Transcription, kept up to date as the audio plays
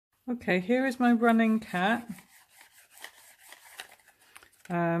Okay, here is my running cat.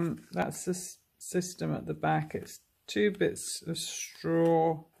 That's the system at the back. It's 2 bits of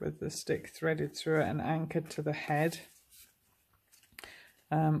straw with the stick threaded through it and anchored to the head.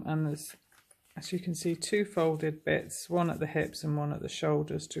 And there's, as you can see, 2 folded bits, one at the hips and one at the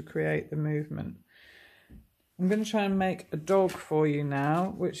shoulders to create the movement. I'm going to try and make a dog for you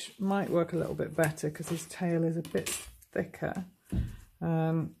now, which might work a little bit better because his tail is a bit thicker.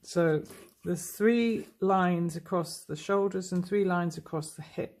 So there's 3 lines across the shoulders and 3 lines across the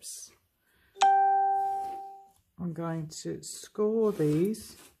hips. I'm going to score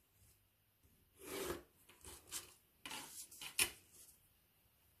these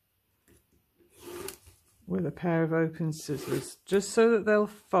with a pair of open scissors, just so that they'll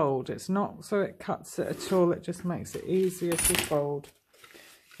fold. It's not so it cuts it at all, it just makes it easier to fold.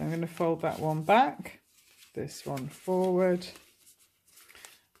 I'm going to fold that one back, this one forward,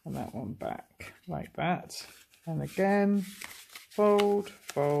 and that one back, like that. And again, fold,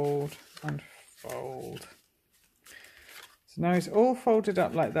 fold, and fold. So now he's all folded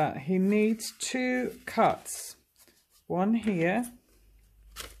up like that. He needs 2 cuts, one here,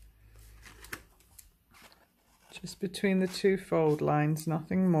 just between the 2 fold lines,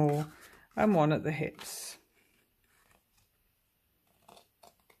 nothing more, and one at the hips.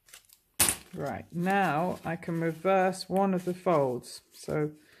 Right, now I can reverse one of the folds.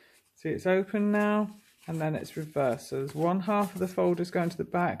 So see, it's open now, and then it's reversed. So there's 1/2 of the fold is going to the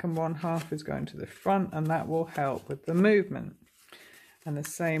back and 1/2 is going to the front, and that will help with the movement. And the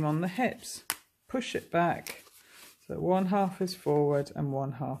same on the hips. Push it back, so 1/2 is forward and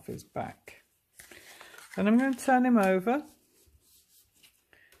 1/2 is back. And I'm going to turn him over.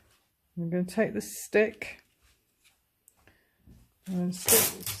 I'm going to take the stick and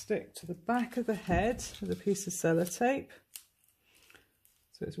stick the stick to the back of the head with a piece of sellotape.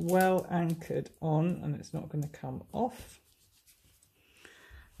 So it's well anchored on and it's not going to come off.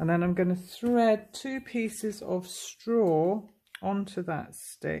 And then I'm going to thread 2 pieces of straw onto that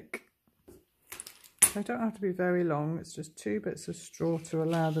stick. They don't have to be very long, it's just 2 bits of straw to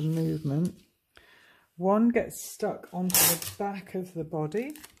allow the movement. One gets stuck onto the back of the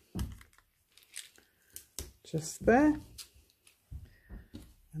body, just there,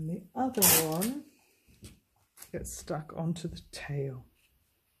 and the other one gets stuck onto the tail.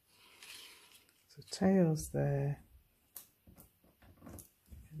 So tail's there.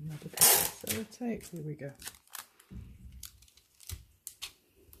 Another piece of sellotape, here we go.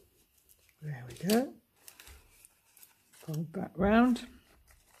 There we go. Fold back round.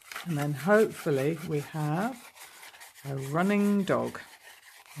 And then hopefully we have a running dog.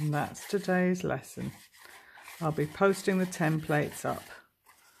 And that's today's lesson. I'll be posting the templates up,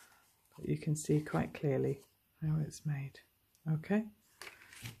 but you can see quite clearly how it's made. Okay?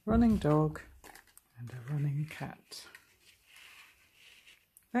 Running dog and a running cat.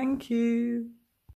 Thank you.